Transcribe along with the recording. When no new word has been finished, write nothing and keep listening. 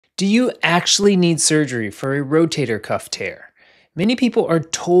Do you actually need surgery for a rotator cuff tear? Many people are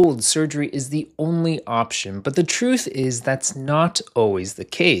told surgery is the only option, but the truth is that's not always the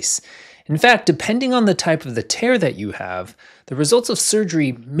case. In fact, depending on the type of the tear that you have, the results of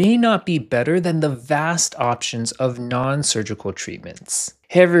surgery may not be better than the vast options of non-surgical treatments.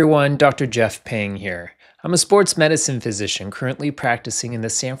 Hey everyone, Dr. Jeff Peng here. I'm a sports medicine physician currently practicing in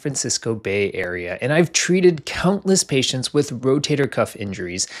the San Francisco Bay Area, and I've treated countless patients with rotator cuff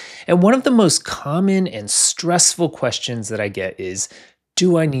injuries. And one of the most common and stressful questions that I get is,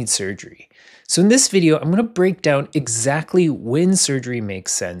 do I need surgery? So in this video, I'm going to break down exactly when surgery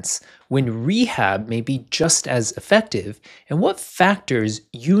makes sense, when rehab may be just as effective, and what factors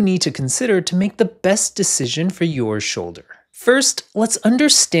you need to consider to make the best decision for your shoulder. First, let's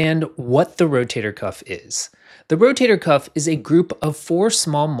understand what the rotator cuff is. The rotator cuff is a group of 4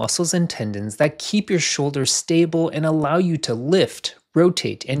 small muscles and tendons that keep your shoulder stable and allow you to lift,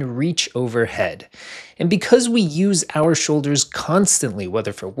 rotate, and reach overhead. And because we use our shoulders constantly,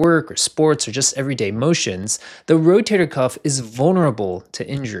 whether for work or sports or just everyday motions, the rotator cuff is vulnerable to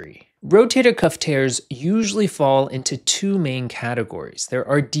injury. Rotator cuff tears usually fall into 2 main categories. There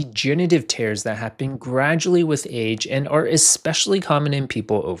are degenerative tears that happen gradually with age and are especially common in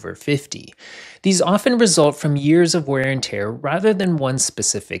people over 50. These often result from years of wear and tear rather than one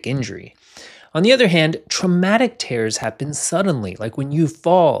specific injury. On the other hand, traumatic tears happen suddenly, like when you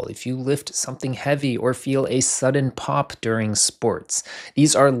fall, if you lift something heavy, or feel a sudden pop during sports.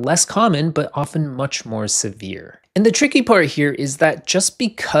 These are less common, but often much more severe. And the tricky part here is that just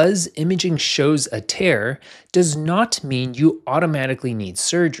because imaging shows a tear does not mean you automatically need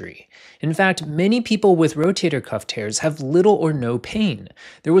surgery. In fact, many people with rotator cuff tears have little or no pain.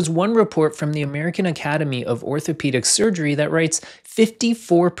 There was one report from the American Academy of Orthopedic Surgery that writes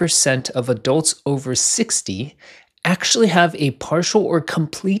 54% of adults over 60 actually have a partial or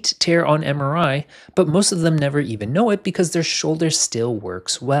complete tear on MRI, but most of them never even know it because their shoulder still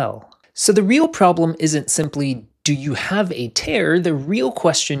works well. So the real problem isn't simply, do you have a tear? The real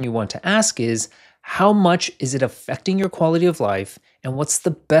question you want to ask is, how much is it affecting your quality of life, and what's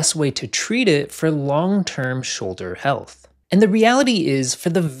the best way to treat it for long-term shoulder health? And the reality is, for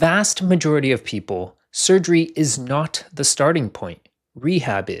the vast majority of people, surgery is not the starting point.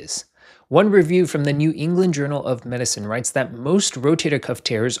 Rehab is. One review from the New England Journal of Medicine writes that most rotator cuff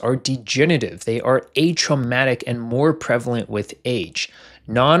tears are degenerative. They are atraumatic and more prevalent with age.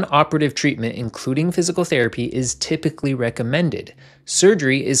 Non-operative treatment, including physical therapy, is typically recommended.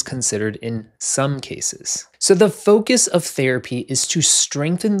 Surgery is considered in some cases. So the focus of therapy is to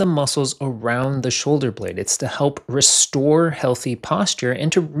strengthen the muscles around the shoulder blade. It's to help restore healthy posture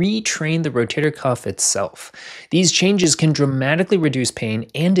and to retrain the rotator cuff itself. These changes can dramatically reduce pain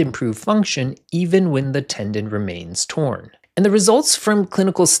and improve function even when the tendon remains torn. And the results from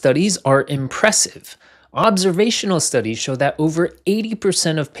clinical studies are impressive. Observational studies show that over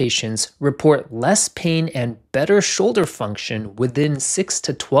 80% of patients report less pain and better shoulder function within 6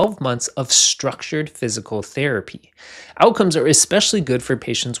 to 12 months of structured physical therapy. Outcomes are especially good for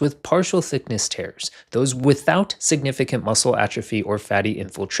patients with partial thickness tears, those without significant muscle atrophy or fatty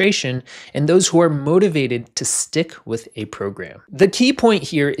infiltration, and those who are motivated to stick with a program. The key point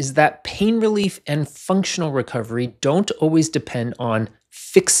here is that pain relief and functional recovery don't always depend on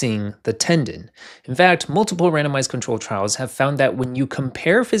fixing the tendon. In fact, multiple randomized controlled trials have found that when you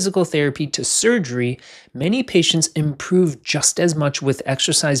compare physical therapy to surgery, many patients improve just as much with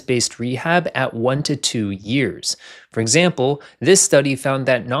exercise-based rehab at 1 to 2 years. For example, this study found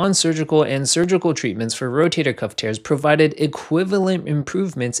that non-surgical and surgical treatments for rotator cuff tears provided equivalent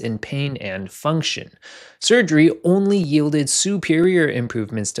improvements in pain and function. Surgery only yielded superior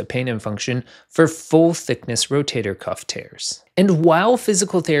improvements to pain and function for full-thickness rotator cuff tears. And while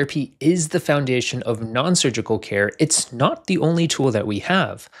physical therapy is the foundation of non-surgical care, it's not the only tool that we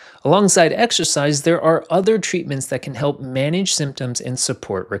have. Alongside exercise, there are other treatments that can help manage symptoms and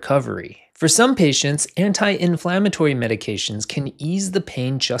support recovery. For some patients, anti-inflammatory medications can ease the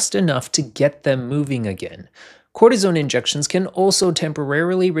pain just enough to get them moving again. Cortisone injections can also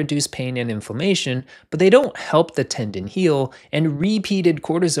temporarily reduce pain and inflammation, but they don't help the tendon heal, and repeated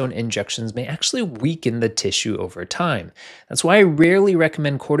cortisone injections may actually weaken the tissue over time. That's why I rarely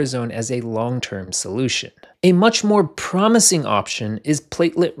recommend cortisone as a long-term solution. A much more promising option is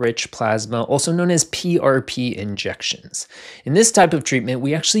platelet-rich plasma, also known as PRP injections. In this type of treatment,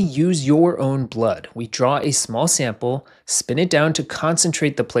 we actually use your own blood. We draw a small sample, spin it down to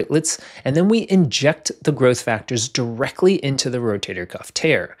concentrate the platelets, and then we inject the growth factors directly into the rotator cuff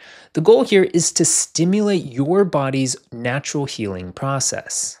tear. The goal here is to stimulate your body's natural healing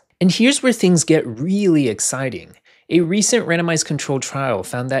process. And here's where things get really exciting. A recent randomized controlled trial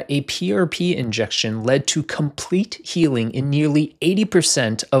found that a PRP injection led to complete healing in nearly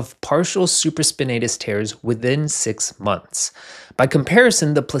 80% of partial supraspinatus tears within 6 months. By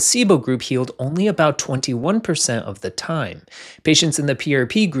comparison, the placebo group healed only about 21% of the time. Patients in the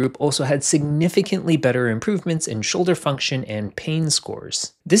PRP group also had significantly better improvements in shoulder function and pain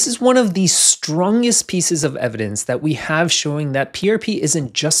scores. This is one of the strongest pieces of evidence that we have showing that PRP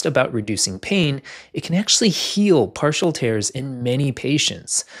isn't just about reducing pain, it can actually heal partial tears in many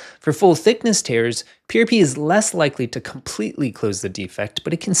patients. For full thickness tears, PRP is less likely to completely close the defect,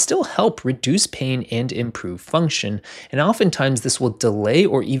 but it can still help reduce pain and improve function, and oftentimes this will delay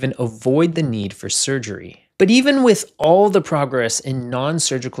or even avoid the need for surgery. But even with all the progress in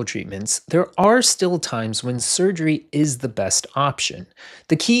non-surgical treatments, there are still times when surgery is the best option.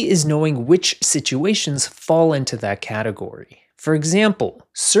 The key is knowing which situations fall into that category. For example,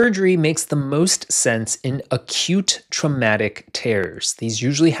 surgery makes the most sense in acute traumatic tears. These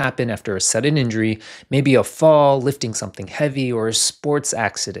usually happen after a sudden injury, maybe a fall, lifting something heavy, or a sports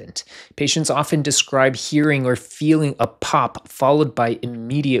accident. Patients often describe hearing or feeling a pop followed by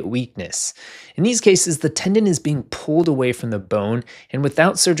immediate weakness. In these cases, the tendon is being pulled away from the bone, and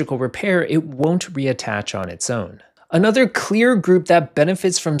without surgical repair, it won't reattach on its own. Another clear group that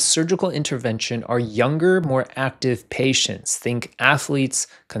benefits from surgical intervention are younger, more active patients. Think athletes,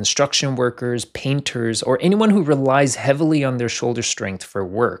 construction workers, painters, or anyone who relies heavily on their shoulder strength for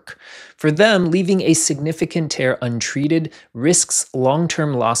work. For them, leaving a significant tear untreated risks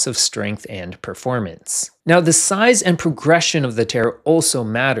long-term loss of strength and performance. Now, the size and progression of the tear also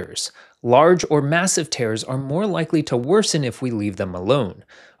matters. Large or massive tears are more likely to worsen if we leave them alone.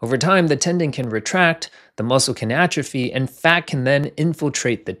 Over time, the tendon can retract, the muscle can atrophy, and fat can then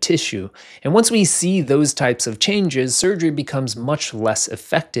infiltrate the tissue. And once we see those types of changes, surgery becomes much less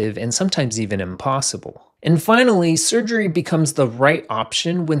effective and sometimes even impossible. And finally, surgery becomes the right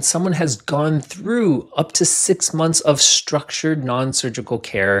option when someone has gone through up to 6 months of structured non-surgical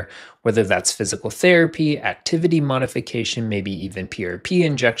care, whether that's physical therapy, activity modification, maybe even PRP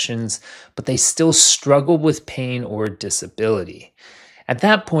injections, but they still struggle with pain or disability. At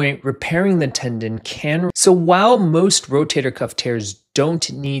that point, repairing the tendon can. So while most rotator cuff tears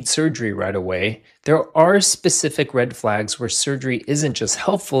don't need surgery right away, there are specific red flags where surgery isn't just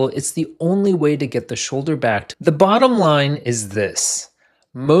helpful, it's the only way to get the shoulder back. The bottom line is this: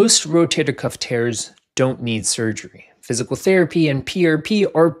 most rotator cuff tears don't need surgery. Physical therapy and PRP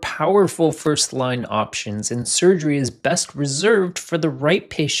are powerful first-line options, and surgery is best reserved for the right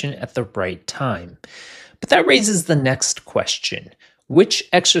patient at the right time. But that raises the next question: which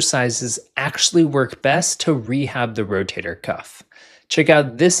exercises actually work best to rehab the rotator cuff? Check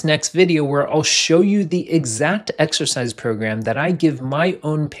out this next video where I'll show you the exact exercise program that I give my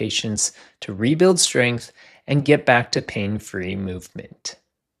own patients to rebuild strength and get back to pain-free movement.